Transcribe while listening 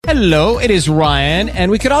Hello, it is Ryan,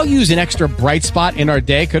 and we could all use an extra bright spot in our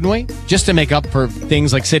day, couldn't we? Just to make up for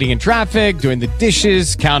things like sitting in traffic, doing the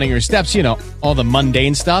dishes, counting your steps, all the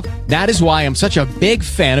mundane stuff. That is why I'm such a big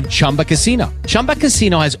fan of Chumba Casino. Chumba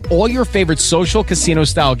Casino has all your favorite social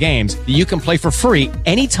casino-style games that you can play for free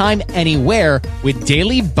anytime, anywhere with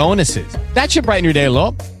daily bonuses. That should brighten your day a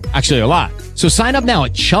little. Actually, a lot. So sign up now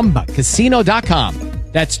at ChumbaCasino.com.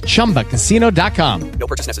 That's ChumbaCasino.com. No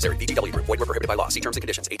purchase necessary. VGW Group. Void where prohibited by law. See terms and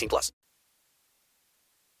conditions. 18+.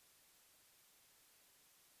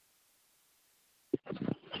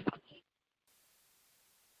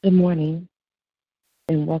 Good morning,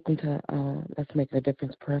 and welcome to Let's Make a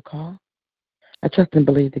Difference prayer call. I trust and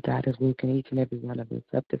believe that God is waking each and every one of us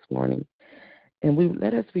up this morning, and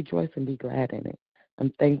let us rejoice and be glad in it.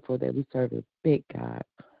 I'm thankful that we serve a big God,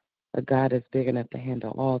 a God that's big enough to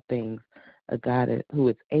handle all things, a God who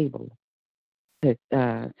is able to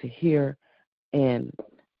hear and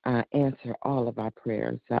answer all of our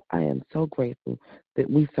prayers. So I am so grateful that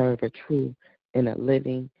we serve a true and a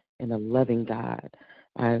living and a loving God.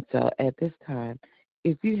 And so at this time,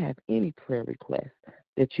 if you have any prayer requests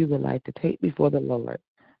that you would like to take before the Lord,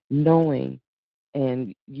 knowing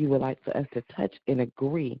and you would like for us to touch and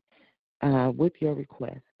agree with your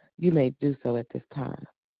request, you may do so at this time.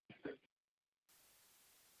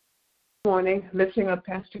 Morning, lifting up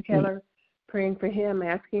Pastor Keller, praying for him,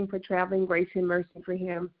 asking for traveling grace and mercy for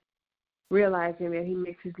him, realizing that he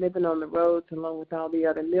makes his living on the roads along with all the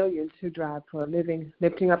other millions who drive for a living,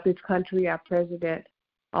 lifting up this country, our president,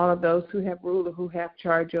 all of those who have rule or who have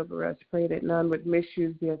charge over us. Pray that none would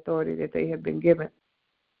misuse the authority that they have been given.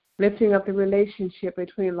 Lifting up the relationship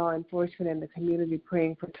between law enforcement and the community,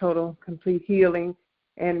 praying for total, complete healing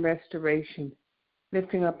and restoration.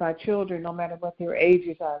 Lifting up our children, no matter what their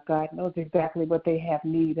ages are, God knows exactly what they have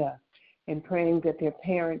need of. And praying that their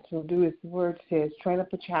parents will do as the word says, train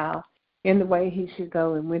up a child in the way he should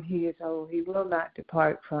go, and when he is old, he will not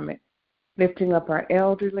depart from it. Lifting up our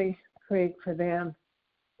elderly, praying for them,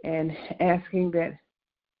 and asking that,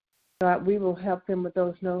 God, we will help them with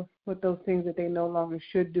those things that they no longer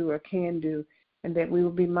should do or can do, and that we will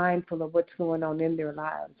be mindful of what's going on in their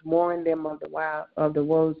lives, warn them of the wiles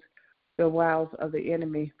of the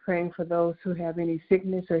enemy, praying for those who have any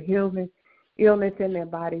sickness or illness in their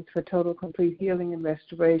bodies for total, complete healing and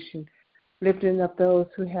restoration, lifting up those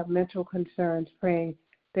who have mental concerns, praying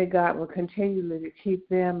that God will continually to keep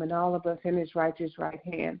them and all of us in his righteous right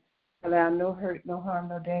hand, allow no hurt, no harm,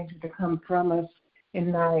 no danger to come from us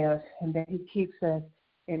and nigh us, and that he keeps us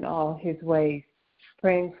in all his ways.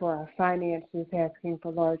 Praying for our finances, asking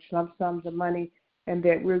for large lump sums of money, and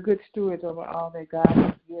that we're good stewards over all that God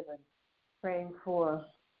has given. Praying for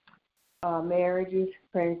marriages,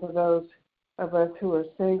 praying for those of us who are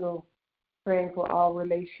single, praying for all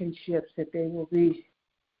relationships, that they will be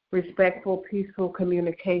respectful, peaceful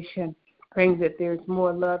communication, praying that there's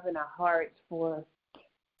more love in our hearts for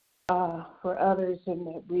others, and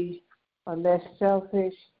that we are less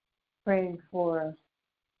selfish, praying for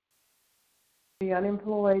the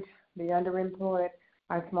unemployed, the underemployed,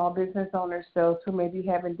 our small business owners, those who may be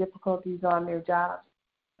having difficulties on their jobs,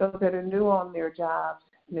 those that are new on their jobs,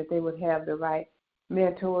 that they would have the right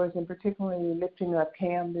mentors, and particularly lifting up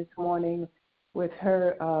Cam this morning with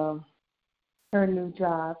her new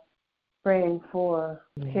job, praying for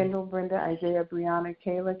Kendall, Brenda, Isaiah, Brianna,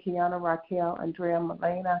 Kayla, Kiana, Raquel, Andrea,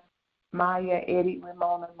 Melena, Maya, Eddie,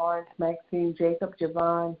 Ramona, Lawrence, Maxine, Jacob,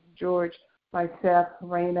 Javon, George, myself,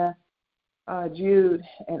 Raina, Jude,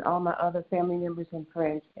 and all my other family members and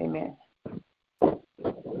friends. Amen.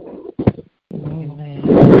 Amen.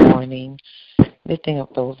 Good morning. Lifting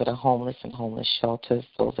up those that are homeless in homeless shelters,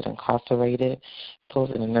 those that are incarcerated, those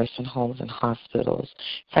in the nursing homes and hospitals.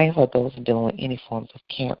 Praying for those dealing with any forms of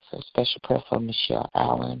cancer. Special prayer for Michelle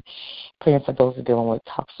Allen. Praying for those dealing with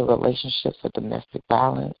toxic relationships or domestic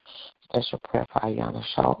violence. Special prayer for Ayanna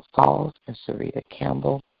Falls and Sarita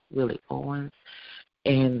Campbell, Willie Owens,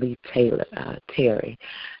 and Lee Terry.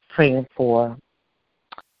 Praying for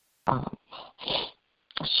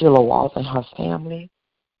Sheila Walls and her family.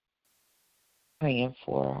 Praying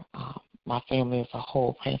for my family as a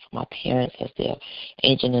whole, praying for my parents as they're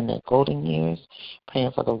aging in their golden years,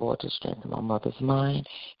 praying for the Lord to strengthen my mother's mind,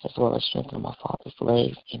 as well as strengthen my father's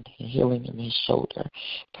legs and healing in his shoulder,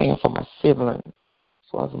 praying for my siblings,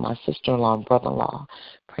 as well as my sister-in-law and brother-in-law,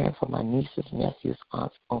 praying for my nieces, nephews,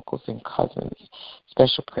 aunts, uncles, and cousins.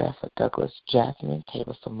 Special prayer for Douglas, Jasmine,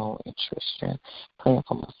 Taylor, Simone, and Tristan, praying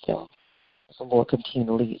for myself. As the Lord continue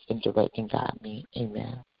to lead and direct and guide me.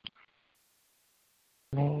 Amen.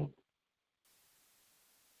 Amen.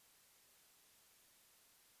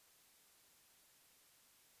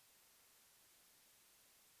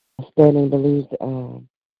 Standing believes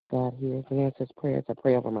God hears and answers prayers. I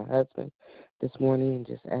pray over my husband this morning and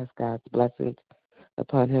just ask God's blessings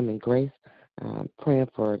upon him and grace. Praying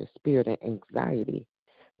for the spirit of anxiety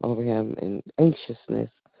over him and anxiousness.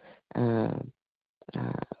 Um,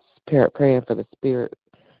 Praying for the spirit,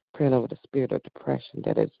 praying over the spirit of depression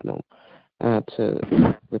that is known,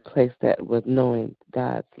 to replace that with knowing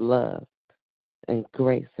God's love and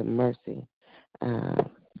grace and mercy. Uh,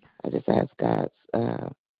 I just ask God's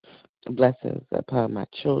blessings upon my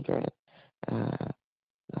children. Uh,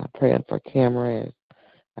 Praying for Cameron.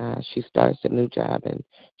 She starts a new job, and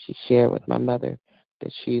she shared with my mother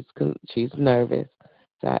that she's nervous.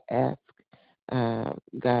 So I ask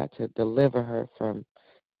God to deliver her from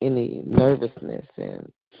any nervousness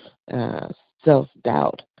and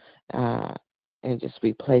self-doubt, and just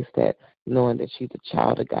replace that, knowing that she's a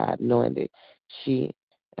child of God, knowing that she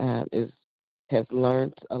is has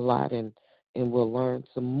learned a lot and will learn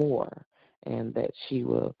some more, and that she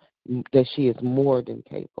is more than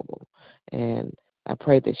capable. And I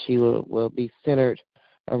pray that she will be centered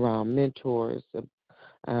around mentors there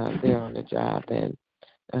on the job, and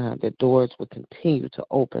the doors will continue to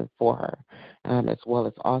open for her, as well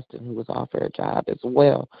as Austin, who was offered a job as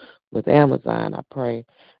well with Amazon. I pray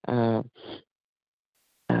uh,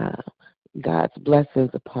 God's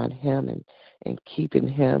blessings upon him and keeping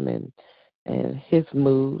him and his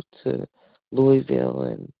move to Louisville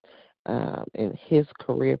and his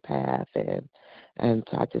career path, and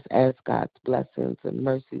so I just ask God's blessings and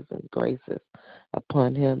mercies and graces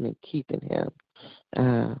upon him and keeping him.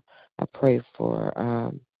 I pray for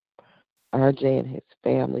RJ and his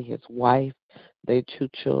family, his wife, their 2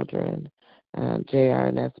 children, JR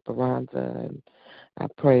and Esperanza, and I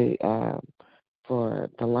pray for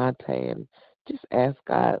Delante, and just ask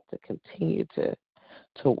God to continue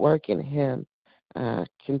to work in him,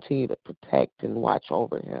 continue to protect and watch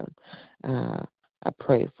over him. I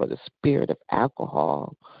pray for the spirit of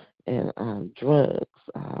alcohol and drugs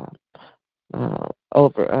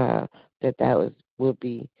over that will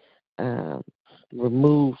be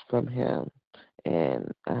removed from him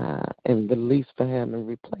and released for him and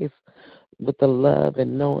replaced with the love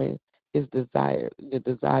and knowing his desire, the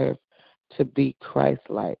desire to be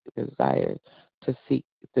Christ-like, the desire to seek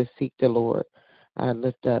the Lord. I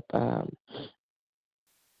lift up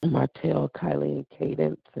Martell, Kylie, and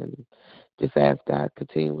Cadence, and just ask God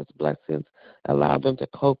continuous blessings, allow them to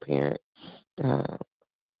co-parent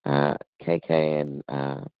KK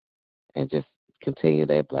and just continue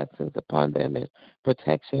their blessings upon them and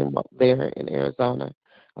protection there in Arizona.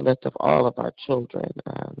 I lift up all of our children.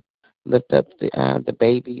 Lift up the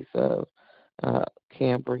babies of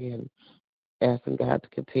Cambry, and asking God to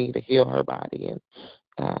continue to heal her body,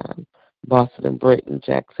 and Boston and Britton,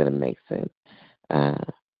 Jackson and Mason.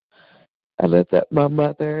 I lift up my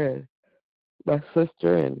mother and my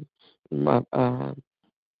sister and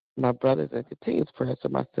my brothers, and continues prayers for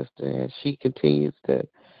my sister, and she continues to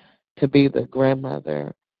be the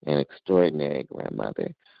grandmother, an extraordinary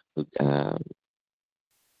grandmother who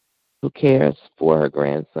cares for her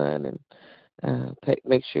grandson and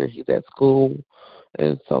make sure he's at school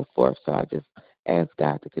and so forth. So I just ask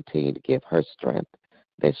God to continue to give her strength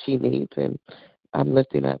that she needs, and I'm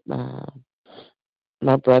lifting up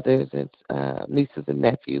my brothers and nieces and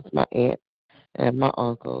nephews, my aunt and my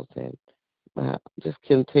uncles, and just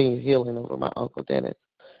continue healing over my Uncle Dennis,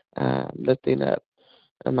 lifting up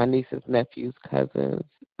my nieces, nephews, cousins,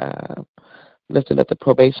 lifting up the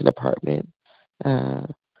probation department,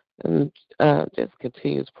 and just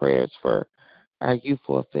continuous prayers for our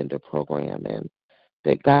youthful offender program, and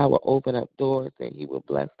that God will open up doors, that he will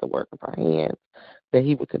bless the work of our hands, that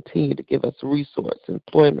he will continue to give us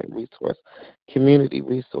employment resource, community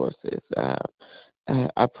resources.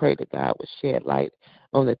 I pray that God will shed light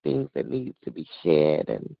on the things that need to be shed,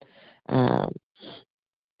 and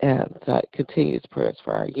continuous prayers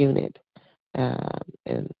for our unit,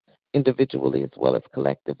 and individually as well as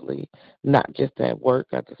collectively, not just at work.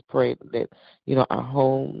 I just pray that, our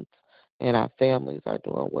homes and our families are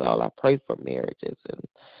doing well. I pray for marriages, and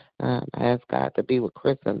I ask God to be with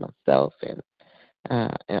Chris and myself and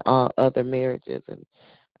all other marriages. And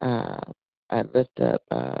I lift up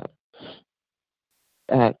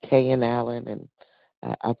Kay and Alan, and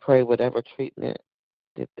I pray whatever treatment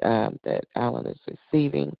that Alan is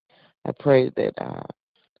receiving, I pray that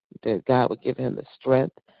God would give him the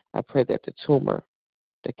strength. I pray that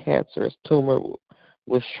the cancerous tumor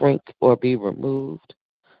will shrink or be removed.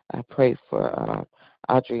 I pray for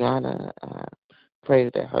Adriana. Pray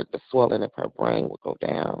that the swelling of her brain will go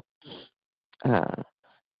down.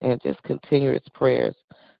 And just continuous prayers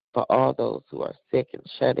for all those who are sick and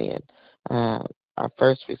shut in. our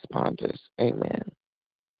first responders. Amen.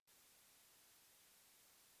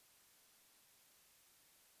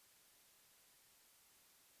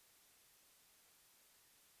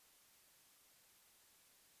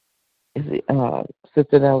 Is it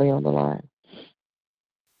Sister Nellie on the line?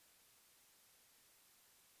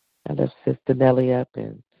 I left Sister Nellie up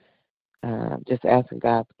and just asking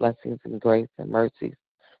God's blessings and grace and mercies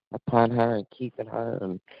upon her and keeping her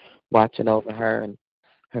and watching over her and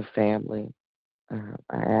her family. I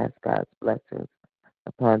ask God's blessings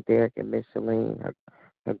upon Derek and Micheline,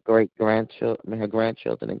 her grandchildren and great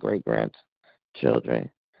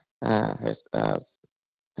grandchildren, her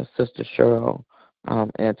sister Cheryl,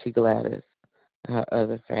 Auntie Gladys, her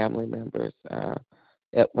other family members,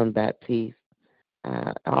 Edwin Baptiste,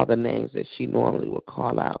 all the names that she normally would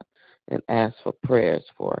call out and ask for prayers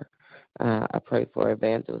for. I pray for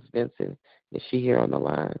Evangelist Vincent. Is she here on the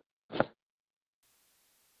line?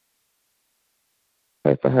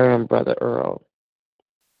 Pray for her and Brother Earl.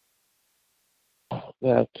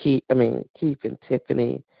 Keith and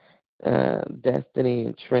Tiffany, Destiny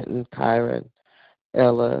and Trenton, Kyron,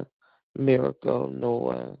 Ella, Miracle,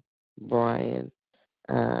 Noah, Brian,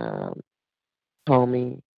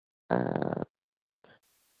 Tommy,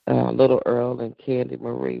 Little Earl and Candy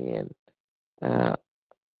Marie and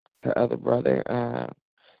her other brother,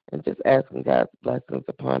 and just asking God's blessings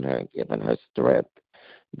upon her and giving her strength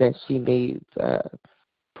that she needs,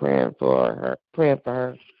 praying for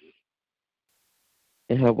her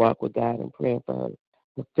in her walk with God and praying for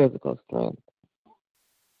her physical strength.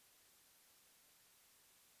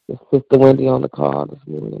 Is Sister Wendy on the call this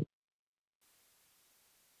morning?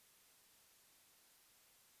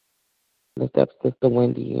 Lift up Sister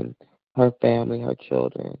Wendy and her family, her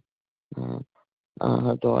children,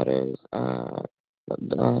 her daughters,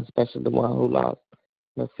 especially the one who lost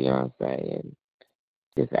her fiance, and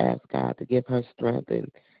just ask God to give her strength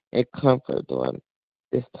and comfort during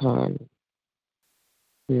this time.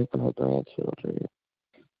 Praying for her grandchildren.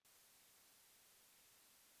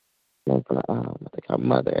 Praying for I think her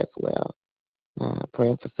mother as well.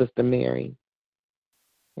 Praying for Sister Mary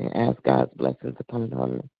and ask God's blessings upon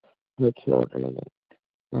her children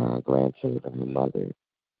and grandchildren, her mother,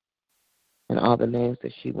 and all the names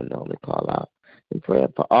that she would normally call out. And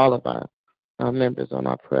praying for all of our members on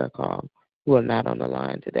our prayer call who are not on the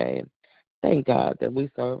line today. And thank God that we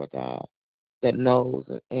serve a God that knows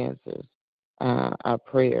and answers our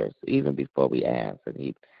prayers even before we ask,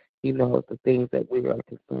 and He knows the things that we are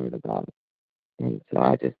concerned about. And so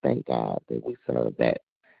I just thank God that we serve that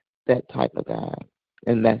type of God,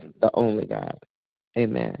 and that's the only God.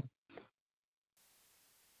 Amen.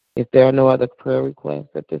 If there are no other prayer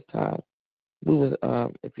requests at this time, we would,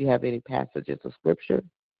 if you have any passages of Scripture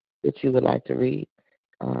that you would like to read,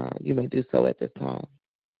 you may do so at this time.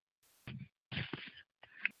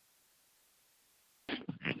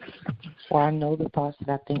 For I know the thoughts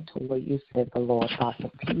that I think toward you, said the Lord, thoughts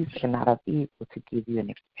of peace and not of evil, to give you an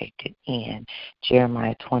expected end.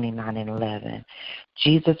 Jeremiah 29:11.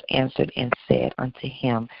 Jesus answered and said unto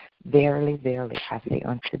him, Verily, verily, I say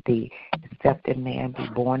unto thee, except a man be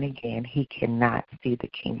born again, he cannot see the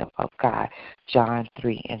kingdom of God. John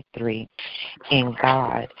 3:3. In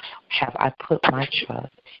God have I put my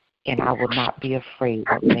trust, and I will not be afraid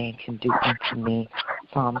what man can do unto me.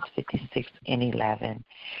 Psalms 56:11.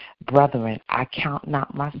 Brethren, I count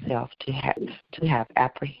not myself to have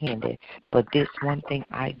apprehended, but this one thing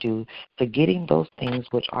I do, forgetting those things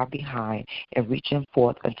which are behind, and reaching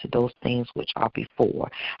forth unto those things which are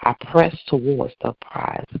before. I press towards the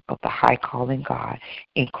prize of the high calling God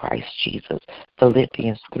in Christ Jesus.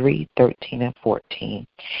 Philippians 3:13-14.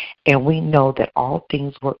 And we know that all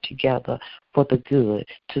things work together for the good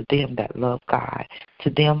to them that love God,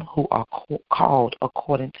 to them who are called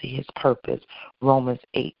according to his purpose. Romans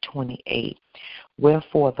 8:28.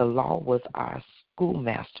 Wherefore the law was our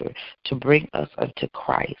schoolmaster to bring us unto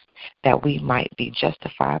Christ, that we might be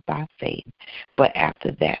justified by faith. But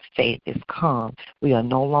after that faith is come, we are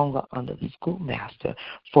no longer under the schoolmaster,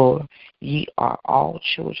 for ye are all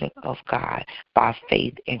children of God by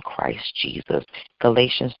faith in Christ Jesus.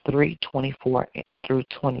 Galatians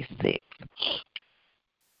 3:24-26.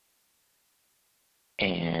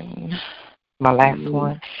 And my last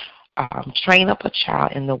one. Train up a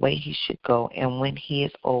child in the way he should go, and when he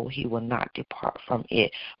is old, he will not depart from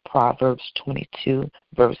it. Proverbs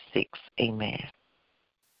 22:6. Amen.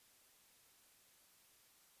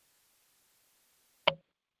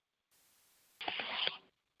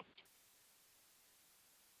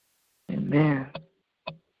 Amen.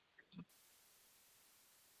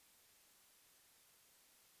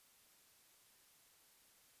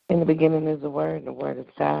 In the beginning is the Word, and the Word is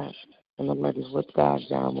God, And the ladies with God,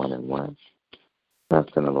 John 1 and 1.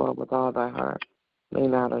 Trust in the Lord with all thy heart.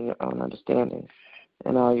 Lean not on your own understanding.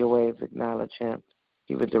 In all your ways acknowledge him.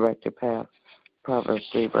 He will direct your path. Proverbs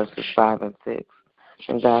 3, verses 5 and 6.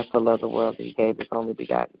 And God so loved the world that he gave his only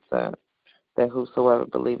begotten Son, that whosoever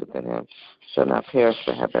believeth in him shall not perish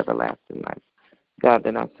but have everlasting life. God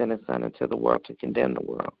did not send his Son into the world to condemn the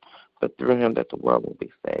world, but through him that the world will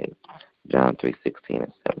be saved. John 3:16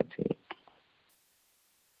 and 17.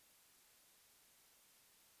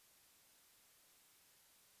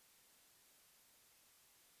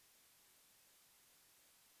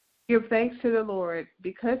 Give thanks to the Lord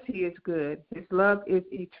because he is good. His love is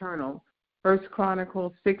eternal. 1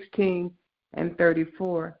 Chronicles 16 and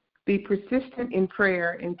 34. Be persistent in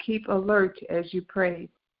prayer and keep alert as you pray,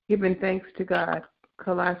 giving thanks to God.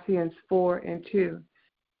 Colossians 4 and 2.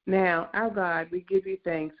 Now, our God, we give you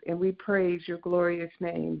thanks and we praise your glorious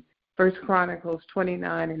name. 1 Chronicles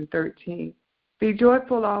 29 and 13. Be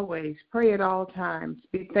joyful always. Pray at all times.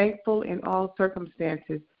 Be thankful in all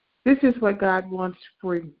circumstances. This is what God wants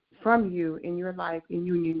from you in your life in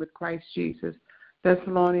union with Christ Jesus.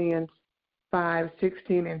 Thessalonians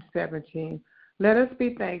 5:16 and 17. Let us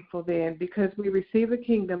be thankful then, because we receive a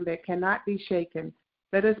kingdom that cannot be shaken.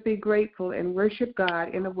 Let us be grateful and worship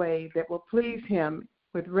God in a way that will please him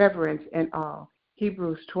with reverence and awe.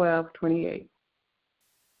 Hebrews 12:28.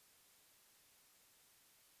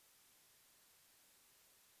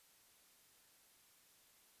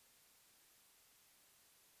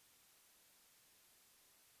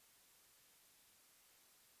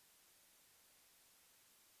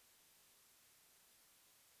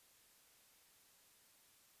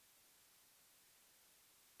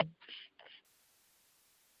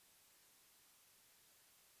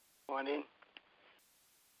 Morning.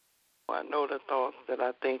 I know the thoughts that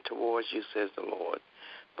I think towards you, says the Lord.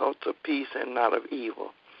 Thoughts of peace and not of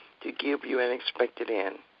evil, to give you an expected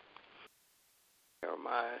end.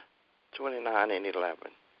 Jeremiah 29 and 11.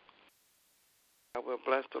 I will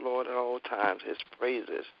bless the Lord at all times. His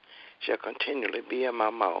praises shall continually be in my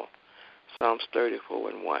mouth. Psalms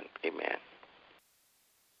 34 and 1. Amen.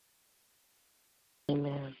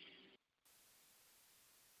 Amen.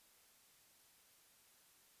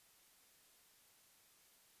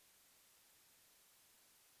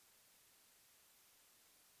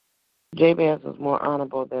 Jabez was more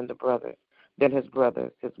honorable than his brothers,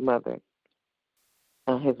 his mother.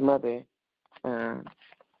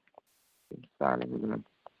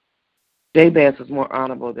 Jabez was more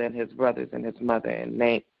honorable than his brothers and his mother,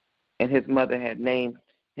 and his mother had named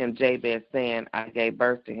him Jabez, saying, I gave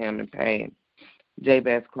birth to him in pain.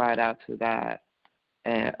 Jabez cried out to God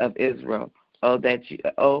of Israel, oh, that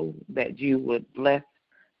you would bless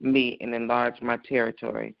me and enlarge my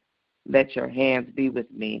territory. Let your hands be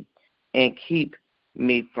with me and keep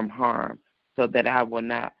me from harm, so that I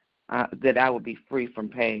will be free from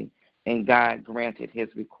pain. And God granted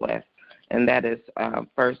his request. And that is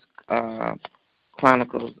First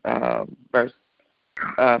Chronicles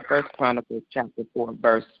chapter 4,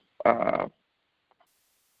 verse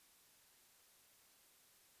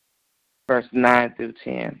 9 through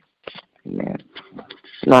 10. Amen.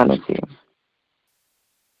 9 and 10.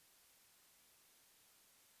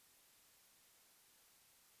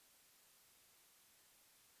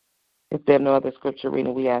 If there are no other scripture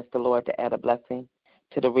reading, we ask the Lord to add a blessing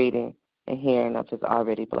to the reading and hearing of his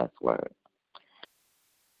already blessed word.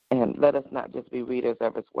 And let us not just be readers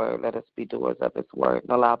of his word, let us be doers of his word,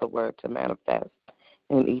 and allow the word to manifest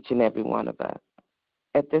in each and every one of us.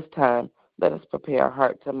 At this time, let us prepare our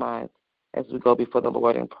hearts and minds as we go before the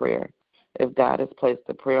Lord in prayer. If God has placed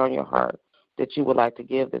a prayer on your heart that you would like to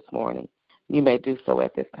give this morning, you may do so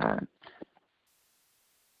at this time.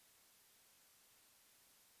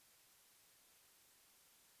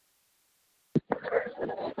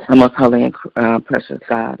 Our most holy and precious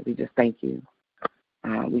God, we just thank you.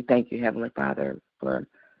 We thank you, Heavenly Father, for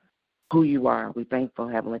who you are. We're thankful,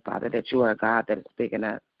 Heavenly Father, that you are a God that is big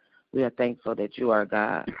enough. We are thankful that you are a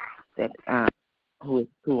God that who is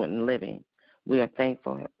true and living. We are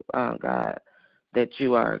thankful, God, that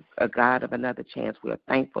you are a God of another chance. We are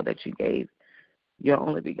thankful that you gave your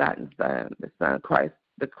only begotten Son, the Son Christ,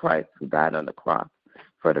 the Christ who died on the cross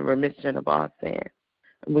for the remission of our sin.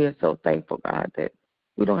 And we are so thankful, God, that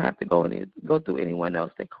we don't have to go through anyone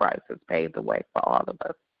else, that Christ has paved the way for all of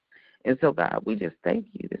us. And so, God, we just thank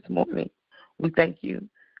you this morning. We thank you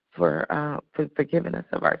for forgiving us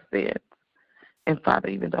of our sins. And, Father,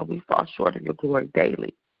 even though we fall short of your glory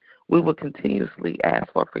daily, we will continuously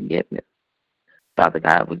ask for forgiveness. Father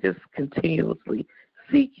God, we just continuously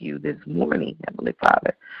seek you this morning, Heavenly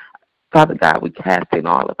Father. Father God, we cast in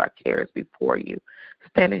all of our cares before you,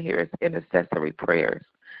 standing here as intercessory prayers,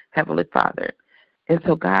 Heavenly Father. And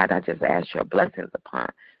so, God, I just ask your blessings upon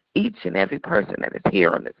each and every person that is here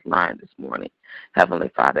on this line this morning,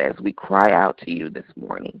 Heavenly Father, as we cry out to you this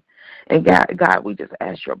morning. And God, we just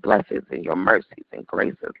ask your blessings and your mercies and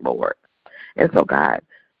graces, Lord. And so, God,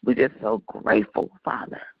 we're just so grateful,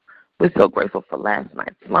 Father. We're so grateful for last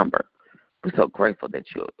night's slumber. We're so grateful that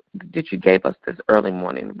you gave us this early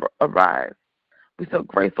morning arise. We're so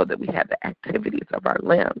grateful that we have the activities of our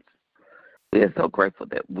limbs. We are so grateful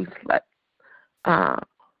that we slept.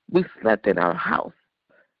 We slept in our house,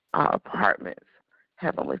 our apartments.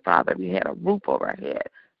 Heavenly Father, we had a roof over our head.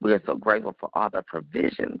 We are so grateful for all the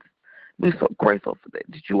provisions. We're so grateful for that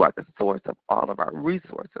you are the source of all of our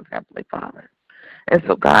resources, Heavenly Father. And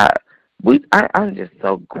so, God, I'm just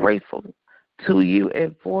so grateful to you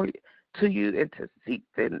and to seek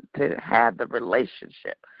and to have the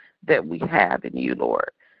relationship that we have in you,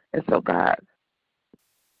 Lord. And so, God,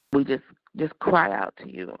 we just cry out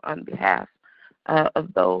to you on behalf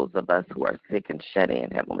of those of us who are sick and shut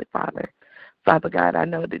in, Heavenly Father. Father God, I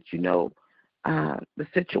know that you know the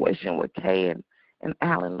situation with Kay and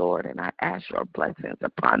Alan, Lord, and I ask your blessings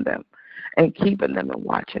upon them and keeping them and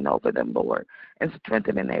watching over them, Lord, and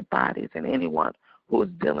strengthening their bodies and anyone who is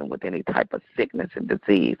dealing with any type of sickness and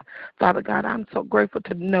disease. Father God, I'm so grateful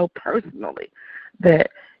to know personally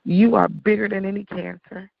that you are bigger than any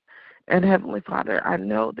cancer. And Heavenly Father, I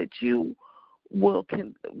know that you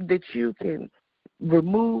can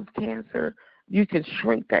remove cancer. You can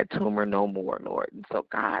shrink that tumor no more, Lord. And so,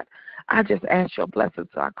 God, I just ask your blessings.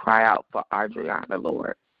 So I cry out for Adriana,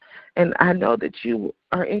 Lord. And I know that you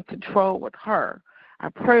are in control with her. I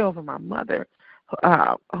pray over my mother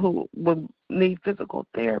who will need physical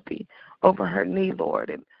therapy over her knee,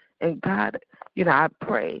 Lord. And God, I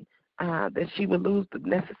pray that she will lose the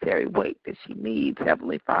necessary weight that she needs,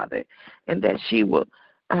 Heavenly Father, and that she will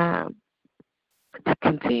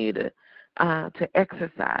continue to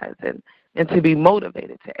exercise and to be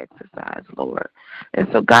motivated to exercise, Lord. And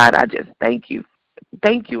so, God, I just thank you.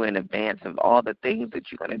 Thank you in advance of all the things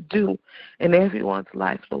that you're going to do in everyone's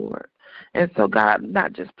life, Lord. And so, God,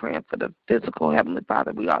 not just praying for the physical, Heavenly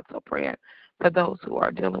Father, we also praying for those who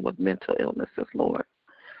are dealing with mental illnesses, Lord.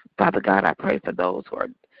 Father God, I pray for those who are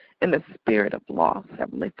in the spirit of loss,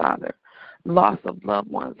 Heavenly Father, loss of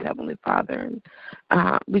loved ones, Heavenly Father.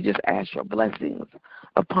 And we just ask your blessings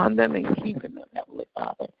upon them and keeping them, Heavenly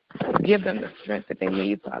Father. Give them the strength that they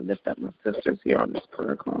need. So I lift up my sisters here on this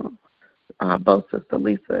prayer call, both Sister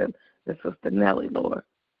Lisa and Sister Nellie, Lord.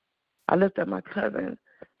 I lift up my cousin,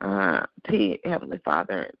 T, Heavenly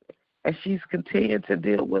Father, as she's continued to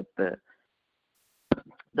deal with the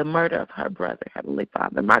murder of her brother, Heavenly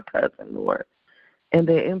Father, my cousin, Lord, and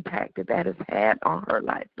the impact that has had on her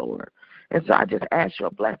life, Lord. And so I just ask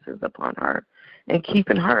your blessings upon her and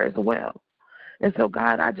keeping her as well. And so,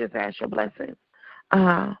 God, I just ask your blessings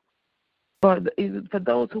for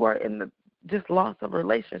those who are in the just loss of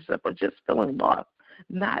relationship or just feeling lost,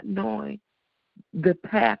 not knowing the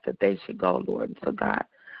path that they should go, Lord. And so, God,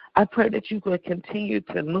 I pray that you could continue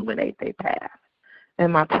to illuminate their path.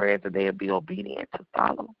 And my prayer is that they will be obedient to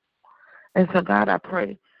follow. And so, God, I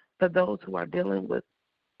pray for those who are dealing with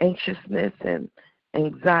anxiousness and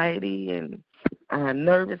anxiety and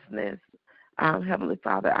nervousness. Heavenly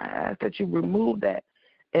Father, I ask that you remove that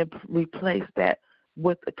and replace that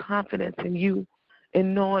with the confidence in you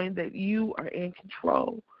and knowing that you are in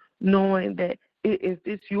control, knowing that if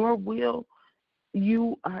it's your will,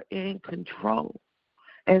 you are in control.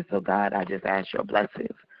 And so, God, I just ask your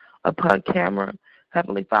blessings upon Cameron,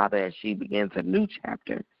 Heavenly Father, as she begins a new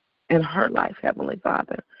chapter in her life, Heavenly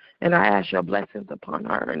Father. And I ask your blessings upon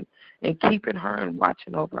her and keeping her and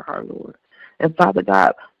watching over her, Lord. And, Father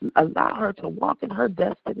God, allow her to walk in her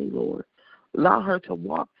destiny, Lord. Allow her to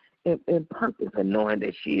walk in purpose and knowing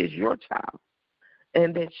that she is your child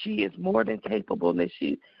and that she is more than capable, and that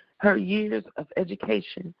her years of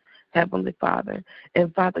education, Heavenly Father.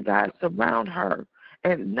 And, Father God, surround her,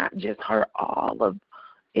 and not just her, all of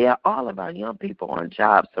our young people on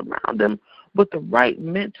jobs. Surround them with the right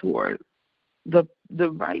mentors, the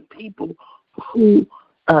right people who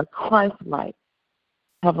are Christ-like,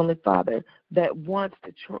 Heavenly Father, that wants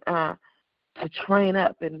to train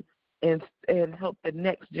up and help the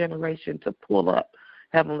next generation to pull up,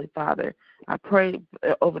 Heavenly Father. I pray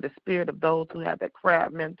over the spirit of those who have that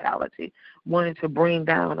crab mentality, wanting to bring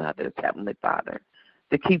down others, Heavenly Father,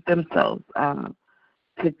 to keep themselves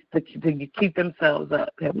to keep themselves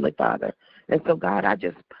up, Heavenly Father. And so, God, I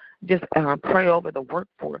just pray over the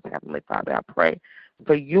workforce, Heavenly Father. I pray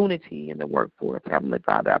for unity in the workforce, Heavenly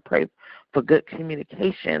Father. I pray for good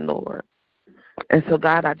communication, Lord. And so,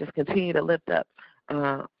 God, I just continue to lift up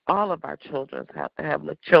all of our children,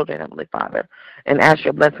 Heavenly Father, and ask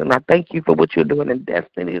your blessing. I thank you for what you're doing in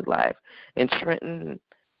Destiny's life, in Trenton,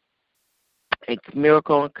 and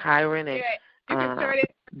Miracle, and Kyron, and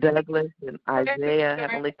Douglas, and Isaiah,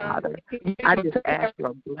 Heavenly Father. I just ask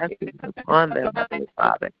your blessings upon them, Heavenly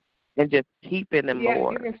Father, and just keeping them,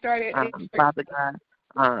 Lord. Father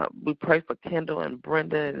God, we pray for Kendall and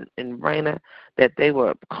Brenda and Raina, that they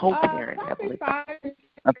were co-parent, Heavenly Father,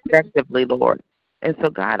 effectively, Lord. And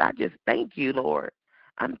so, God, I just thank you, Lord.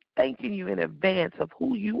 I'm thanking you in advance of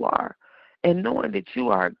who you are, and knowing that you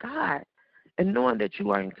are God, and knowing that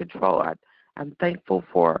you are in control. I'm thankful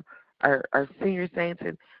for our senior saints,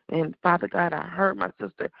 and Father God, I heard my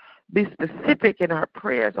sister be specific in her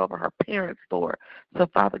prayers over her parents, Lord. So,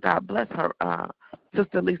 Father God, bless her,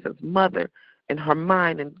 Sister Lisa's mother, in her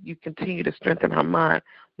mind, and you continue to strengthen her mind.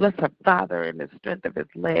 Bless her father and the strength of his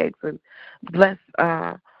legs, and bless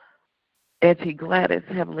Auntie Gladys,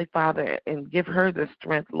 Heavenly Father, and give her the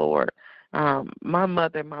strength, Lord. My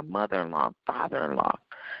mother, my mother-in-law, father-in-law,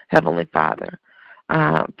 Heavenly Father.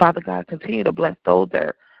 Father God, continue to bless those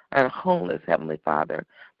that are homeless, Heavenly Father,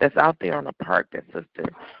 that's out there on the park that Sister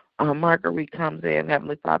Marguerite comes in,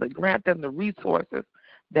 Heavenly Father. Grant them the resources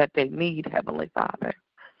that they need, Heavenly Father.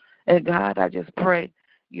 And God, I just pray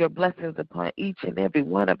your blessings upon each and every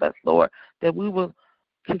one of us, Lord, that we will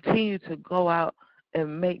continue to go out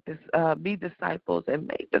and make this, be disciples and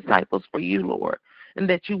make disciples for you, Lord, and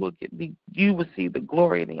that you will see the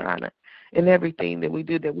glory and the honor in everything that we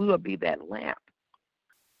do, that we will be that lamp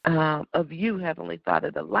of you, Heavenly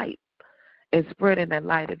Father, the light, and spreading that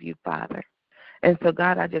light of you, Father. And so,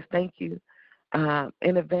 God, I just thank you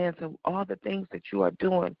in advance of all the things that you are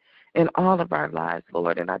doing in all of our lives,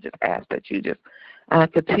 Lord. And I just ask that you just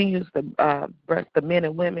continue to bless the men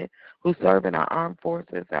and women who serve in our armed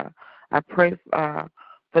forces. I pray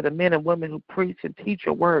for the men and women who preach and teach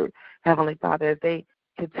your word, Heavenly Father, as they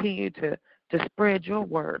continue to spread your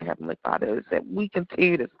word, Heavenly Father, as that we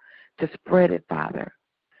continue to spread it, Father.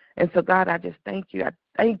 And so, God, I just thank you. I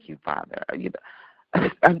thank you, Father.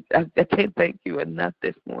 I can't thank you enough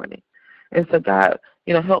this morning. And so, God,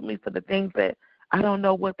 help me for the things that I don't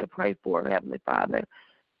know what to pray for, Heavenly Father.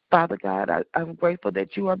 Father God, I'm grateful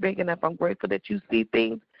that you are big enough. I'm grateful that you see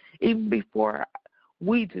things even before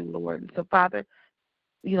we do, Lord. And so, Father,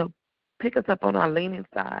 pick us up on our leaning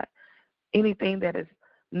side. Anything that is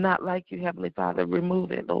not like you, Heavenly Father,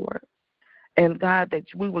 remove it, Lord. And God, that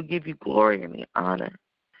we will give you glory and the honor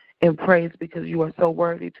and praise, because you are so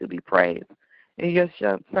worthy to be praised. In your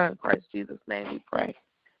Son, Christ Jesus' name, we pray.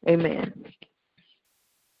 Amen.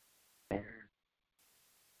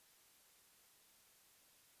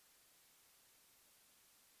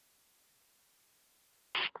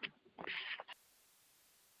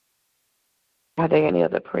 Are there any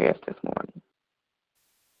other prayers this morning?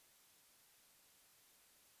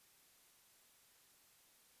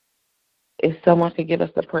 If someone could give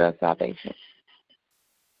us the prayer of salvation.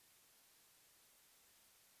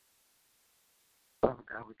 Oh,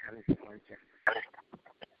 God, we come this morning just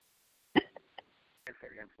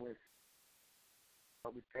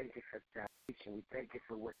Lord, we thank you for salvation. We thank you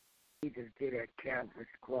for what Jesus did at Calvary's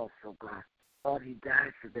cross, oh God. Lord, he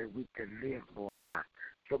died so that we could live, Lord God.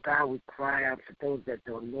 So, God, we cry out for those that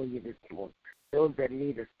don't know you this morning, those that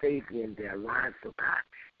need a Savior in their lives, oh God,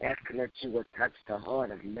 asking that you will touch the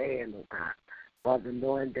heart of man, oh God. Father,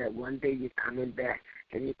 knowing that one day you're coming back,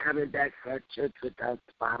 and you're coming back for a church without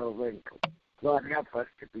spot or wrinkle. Lord, help us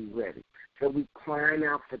to be ready. So we crying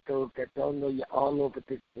out for those that don't know you all over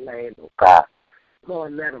this land, oh God.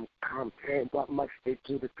 Lord, let them come, saying what must they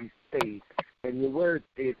do to be saved. And your word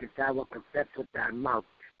says, if thou wilt confess with thy mouth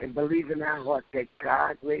and believe in thy heart that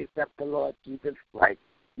God raised up the Lord Jesus Christ,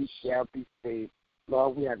 you shall be saved.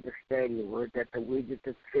 Lord, we understand your word that the wages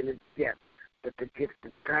of sin is death, but the gift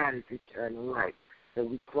of God is eternal life. So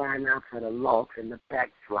we crying out for the lost and the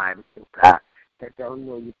backsliders, oh God, that don't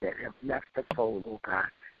know you, that have left the fold, oh God.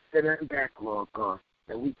 Send them back, Lord God.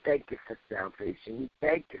 And we thank you for salvation. We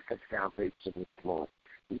thank you for salvation this morning.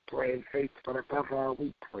 We pray in faith, but above all,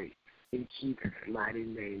 we pray. In Jesus' mighty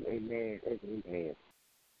name, amen and amen.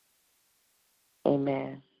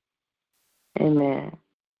 Amen. Amen.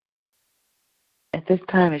 At this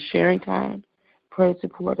time is sharing time, praise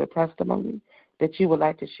report, or testimony that you would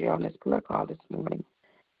like to share on this prayer call this morning.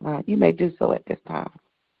 You may do so at this time.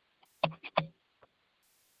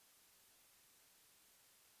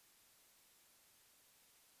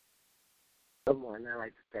 Good morning. I'd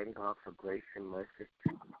like to thank God for grace and mercy.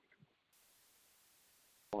 Good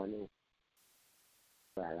morning.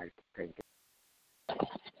 I'd like to thank you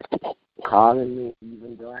for calling me,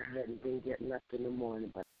 even though I hadn't been getting up in the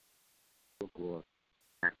morning, but glory.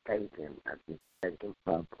 I thank him. I just thank him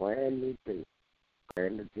for a brand new day.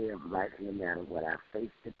 Brand new day of life, no matter what I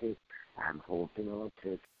face today. I'm holding on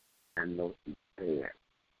to it. I know he's there.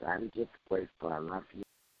 So I'm just grateful. I love you.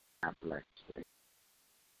 God bless you.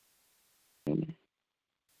 Amen.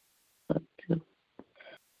 Love you too.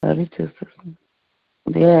 Love you too, sister.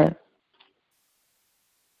 Yeah.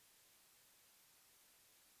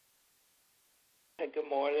 Good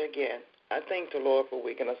morning again. I thank the Lord for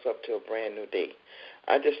waking us up to a brand new day.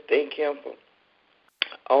 I just thank him for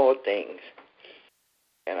all things.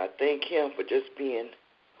 And I thank him for just being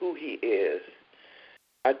who he is.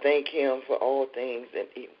 I thank him for all things that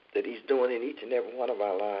he's doing in each and every one of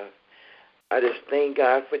our lives. I just thank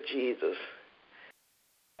God for Jesus.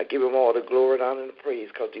 I give him all the glory and honor and praise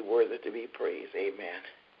because he's worthy to be praised. Amen.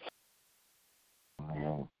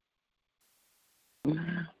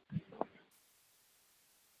 Amen.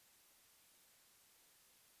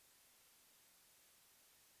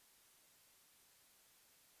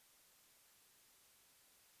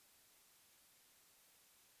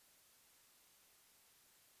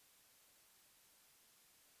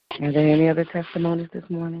 Are there any other testimonies this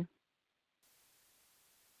morning?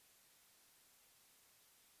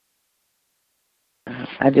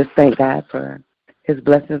 I just thank God for his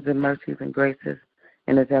blessings and mercies and graces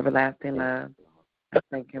and his everlasting love. I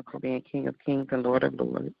thank him for being King of Kings and Lord of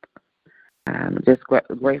Lords. I'm just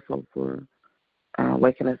grateful for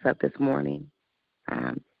waking us up this morning.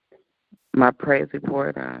 My praise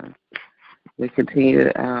report, we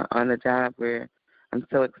continue on the job where I'm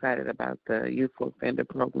so excited about the youthful offender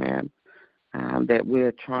program that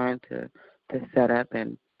we're trying to set up.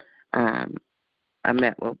 And I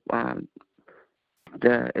met with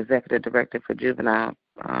the executive director for juvenile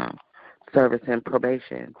service and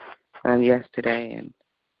probation yesterday,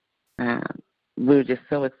 and we were just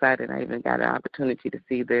so excited. I even got an opportunity to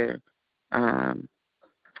see their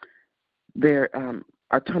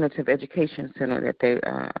alternative education center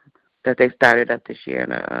that they started up this year.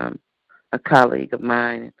 And a colleague of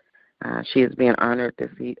mine, she is being honored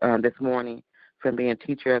this morning for being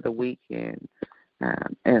Teacher of the Week, and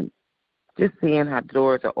just seeing how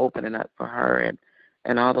doors are opening up for her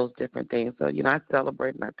and all those different things. So, I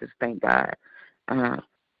celebrate and I just thank God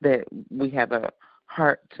that we have a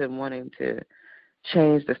heart to wanting to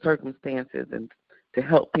change the circumstances and to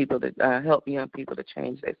help people help young people to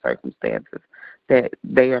change their circumstances, that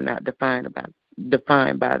they are not defined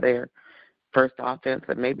by their first offense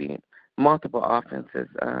or maybe multiple offenses,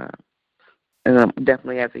 and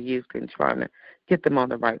definitely as a youth and trying to get them on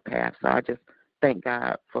the right path. So I just thank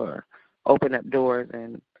God for opening up doors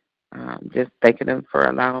and just thanking him for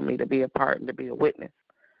allowing me to be a part and to be a witness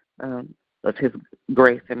of his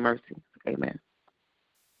grace and mercy. Amen.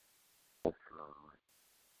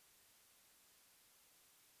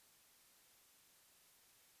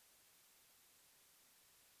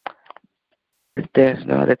 If there's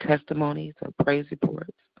no other testimonies or praise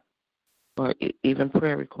reports or even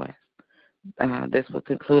prayer requests, this will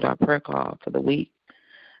conclude our prayer call for the week.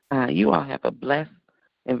 You all have a blessed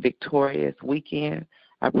and victorious weekend.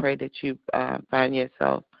 I pray that you find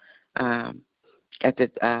yourself at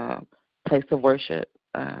the place of worship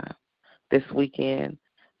this weekend.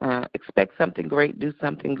 Expect something great, do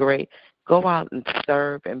something great. Go out and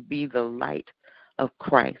serve and be the light of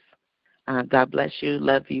Christ. God bless you.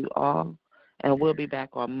 Love you all. And we'll be back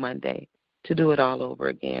on Monday to do it all over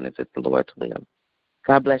again if it's the Lord's will.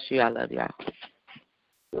 God bless you. I love y'all.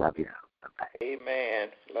 Love you. Bye-bye. Amen.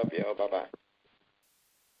 Love y'all. Bye-bye.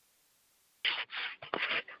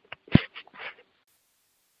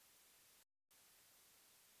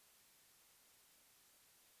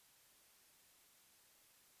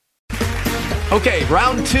 Okay,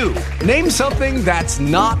 round two. Name something that's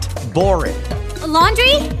not boring. A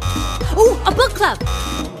laundry? Ooh, a book club.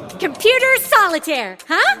 Computer solitaire,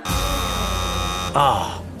 huh?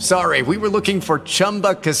 Ah, oh, sorry, we were looking for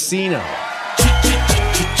Chumba Casino.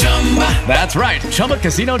 That's right,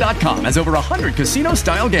 ChumbaCasino.com has over 100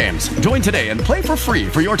 casino-style games. Join today and play for free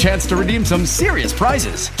for your chance to redeem some serious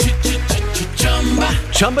prizes.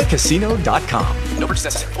 ChumbaCasino.com. No purchase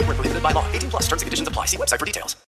necessary. Void where prohibited by law. 18+ terms and conditions apply. See website for details.